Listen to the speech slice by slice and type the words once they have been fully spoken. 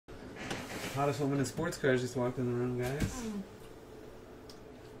Hottest woman in sports cars just walked in the room, guys.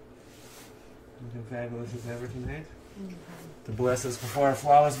 Looking fabulous as ever tonight. To bless us before our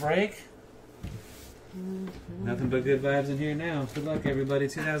flawless break. Nothing but good vibes in here now. Good luck, everybody.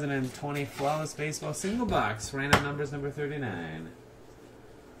 2020 Flawless Baseball Single Box. Random numbers number 39.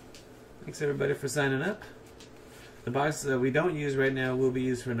 Thanks, everybody, for signing up. The box that we don't use right now will be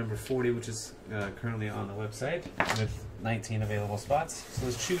used for number 40, which is currently on the website with 19 available spots. So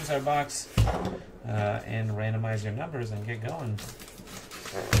let's choose our box and randomize your numbers and get going.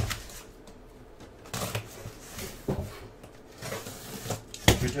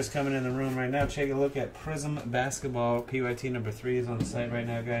 If you're just coming in the room right now, take a look at Prism Basketball. PYT number 3 is on the site right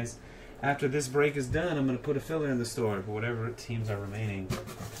now, guys. After this break is done, I'm going to put a filler in the store for whatever teams are remaining.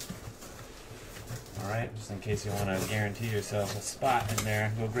 Alright, just in case you want to guarantee yourself a spot in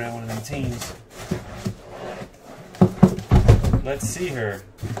there, go grab one of them teams. Let's see her.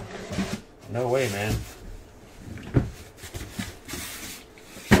 No way, man.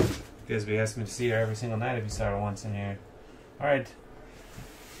 You guys be asking me to see her every single night if you saw her once in here. Alright.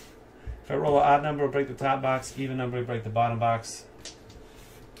 If I roll an odd number, it'll break the top box. Even number will break the bottom box.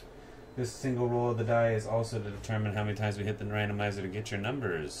 This single roll of the die is also to determine how many times we hit the randomizer to get your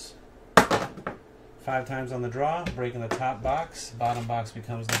numbers. 5 times on the draw, breaking the top box. Bottom box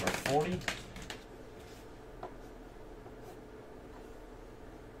becomes number 40.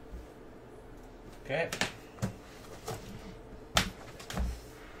 Okay.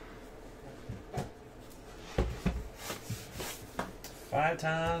 Five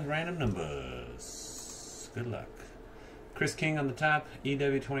times random numbers. Good luck. Chris King on the top,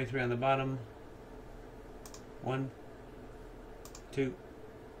 EW23 on the bottom. 1, 2,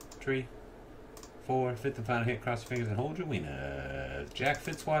 3, 4, fifth and final hit. Cross your fingers and hold your wiener. Jack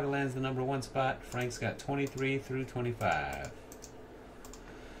Fitzwater lands the number 1 spot. Frank's got 23 through 25.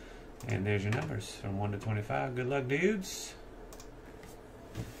 And there's your numbers from 1 to 25. Good luck, dudes.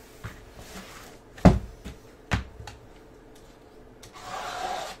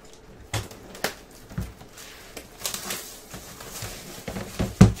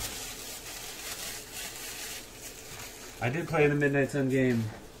 I did play in the Midnight Sun game.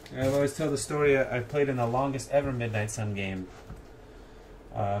 I always tell the story. I played in the longest ever Midnight Sun game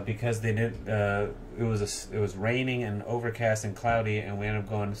because they did. It was raining and overcast and cloudy, and we ended up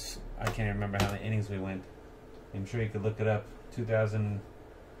going. I can't even remember how many innings we went. I'm sure you could look it up. 2000.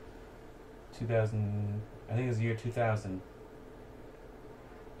 I think it was the year 2000.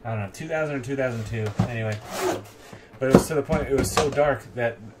 I don't know, 2000 or 2002. Anyway, but it was to the point. It was so dark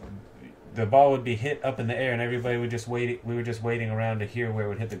that the ball would be hit up in the air, and everybody would just wait. We were just waiting around to hear where it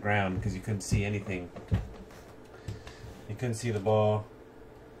would hit the ground because you couldn't see anything. You couldn't see the ball.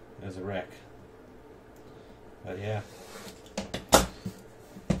 It was a wreck. But yeah,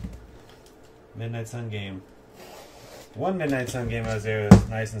 Midnight Sun game. One Midnight Sun game I was there. It was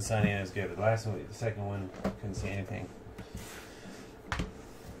nice and sunny and it was good. The last one, the second one, couldn't see anything. All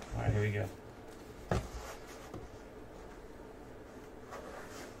right, here we go.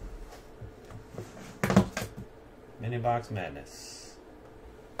 Mini Box Madness.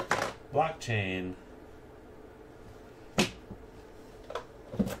 Blockchain. The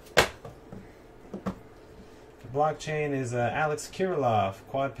blockchain is Alex Kirilov,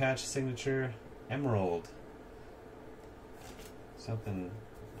 quad patch signature emerald. Something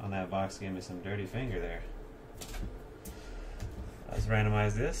on that box gave me some dirty finger there. Let's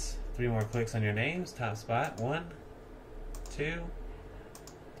randomize this. 3 more clicks on your names. Top spot. 1, 2,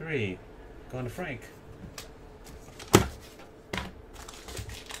 3. Going to Frank.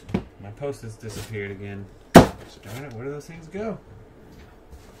 My post-its disappeared again. Darn it, where do those things go?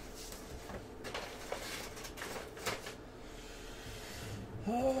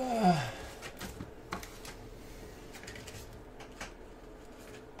 Oh.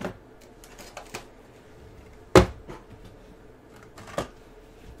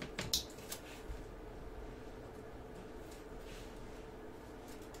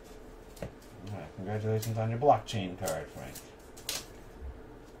 Alright, congratulations on your blockchain card, Frank.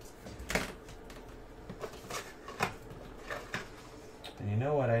 And you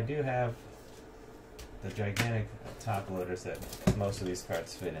know what? I do have the gigantic top loaders that most of these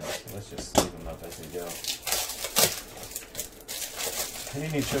cards fit in. So let's just leave them up as they go.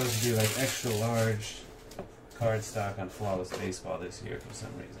 Panini chose to do like extra large card stock on Flawless Baseball this year for some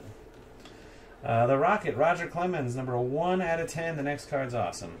reason. The Rocket, Roger Clemens, number 1 out of 10. The next card's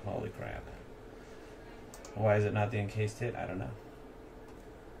awesome. Holy crap. Why is it not the encased hit? I don't know.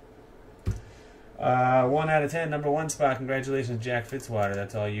 1 out of 10, number 1 spot. Congratulations, Jack Fitzwater.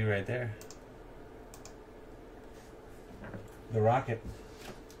 That's all you right there. The Rocket.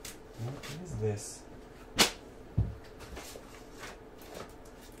 What is this?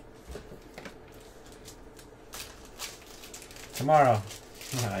 Tomorrow.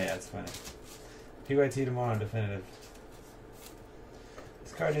 Oh yeah, it's funny. PYT tomorrow, definitive.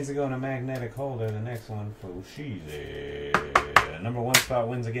 This card needs to go in a magnetic holder. The next one for Ushize. Number 1 spot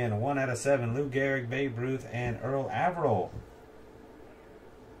wins again. 1 out of 7. Lou Gehrig, Babe Ruth, and Earl Averill.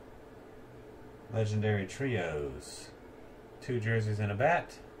 Legendary trios. 2 jerseys and a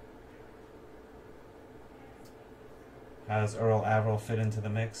bat. How does Earl Averill fit into the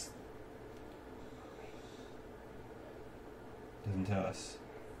mix? Doesn't tell us.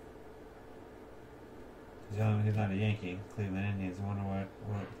 He's not a Yankee. Cleveland Indians. I wonder what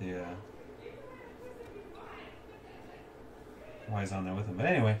the why he's on there with him. But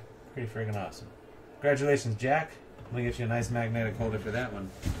anyway, pretty friggin' awesome. Congratulations, Jack. I'm gonna get you a nice magnetic holder for that one.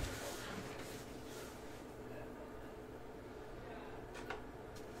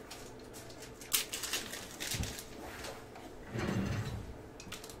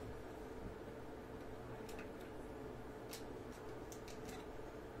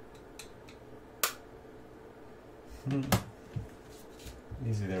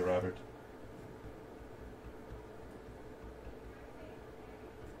 Easy there, Robert.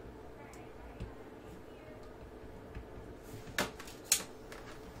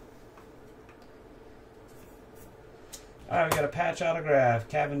 Alright, we got a patch autograph.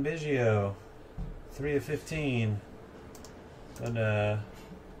 Kevin Biggio. 3 of 15. And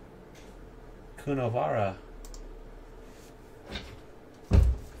Kunovara. Oh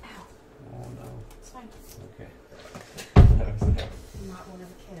no. It's fine. Okay. That was it. Not one of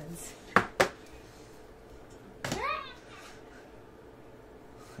the kids.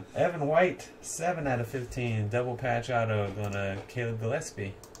 Evan White, 7 out of 15. Double patch auto going to Caleb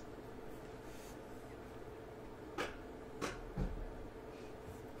Gillespie.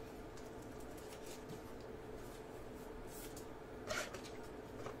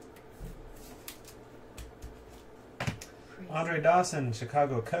 Andre Dawson,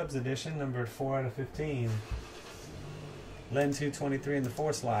 Chicago Cubs edition, numbered 4 out of 15. Len 223 in the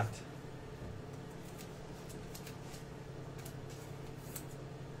 4 slot.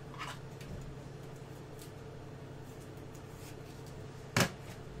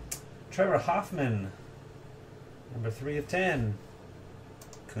 Trevor Hoffman, number 3 of 10.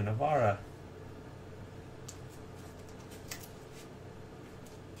 Kunavara.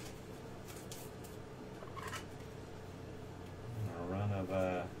 A run of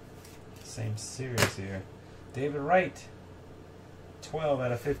same series here. David Wright, 12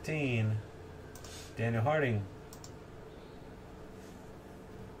 out of 15. Daniel Harding.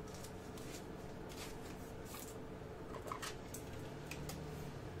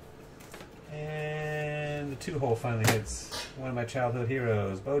 And the 2-hole finally hits one of my childhood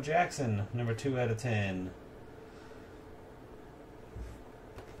heroes, Bo Jackson, number 2 out of 10.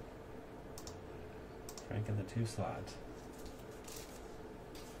 Frank in the 2 slot.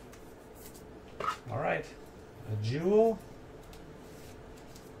 All right, a jewel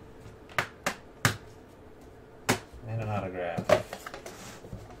and an autograph.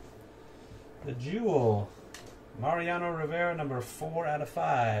 The jewel, Mariano Rivera, number 4 out of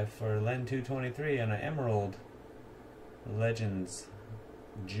 5 for Len 223 and an Emerald Legends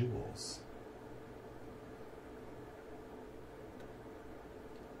Jewels.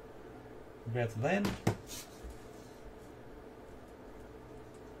 Congrats, Len.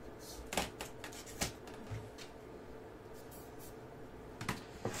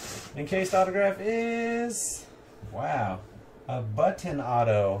 Encased autograph is, wow, a button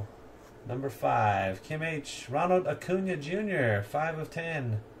auto, number 5, Kim H. Ronald Acuna Jr., 5 of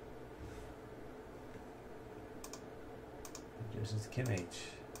 10. This is Kim H.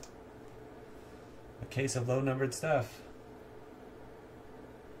 A case of low-numbered stuff.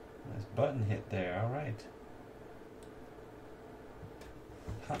 Nice button hit there, all right.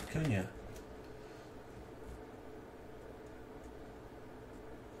 Acuna.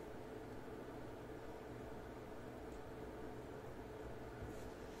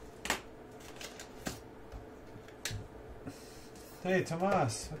 Hey,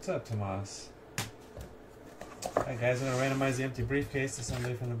 Tomas. What's up, Tomas? Alright, guys, I'm going to randomize the empty briefcase to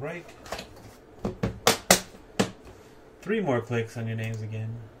somebody from the break. 3 more clicks on your names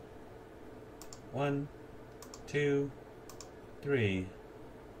again. 1, 2, 3.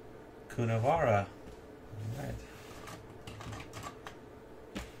 Kunavara. Alright.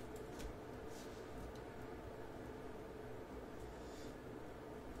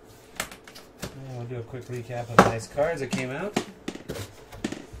 And we'll do a quick recap of the nice cards that came out.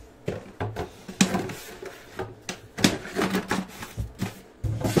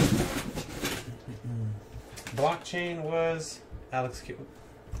 Blockchain was Alex.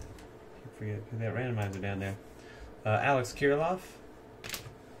 Forget that randomizer down there. Alex Kirilloff.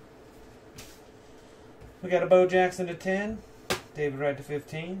 We got a Bo Jackson to 10, David Wright to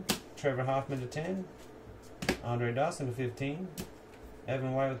 15, Trevor Hoffman to 10, Andre Dawson to 15,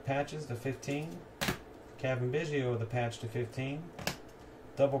 Evan White with patches to 15, Kevin Biggio with a patch to 15,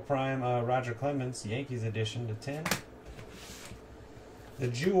 Double Prime Roger Clemens Yankees edition to 10. The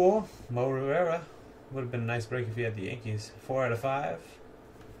Jewel Mo Rivera would have been a nice break if he had the Yankees. 4 out of 5.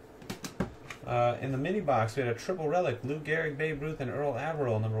 In the mini box, we had a triple relic: Lou Gehrig, Babe Ruth, and Earl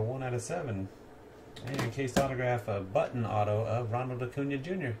Averill, number 1 out of 7. And encased autograph, a button auto of Ronald Acuna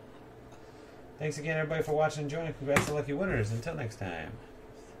Jr. Thanks again, everybody, for watching and joining. Congrats to lucky winners. Until next time.